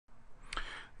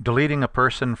Deleting a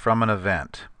person from an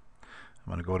event.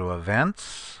 I'm going to go to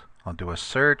Events. I'll do a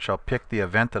search. I'll pick the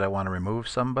event that I want to remove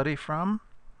somebody from.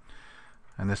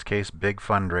 In this case, Big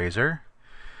Fundraiser.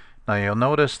 Now you'll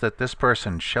notice that this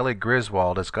person, Shelly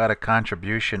Griswold, has got a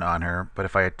contribution on her, but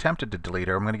if I attempted to delete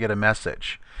her, I'm going to get a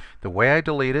message. The way I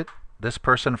delete this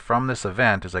person from this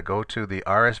event is I go to the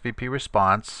RSVP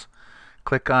response,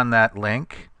 click on that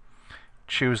link,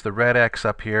 choose the red X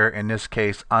up here, in this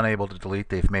case unable to delete,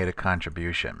 they've made a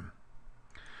contribution.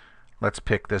 Let's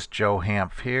pick this Joe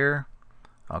Hampf here.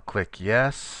 I'll click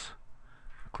yes,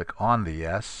 click on the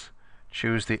yes,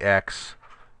 choose the X,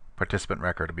 participant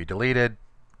record to be deleted,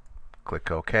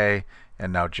 click OK,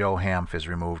 and now Joe Hampf is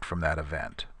removed from that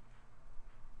event.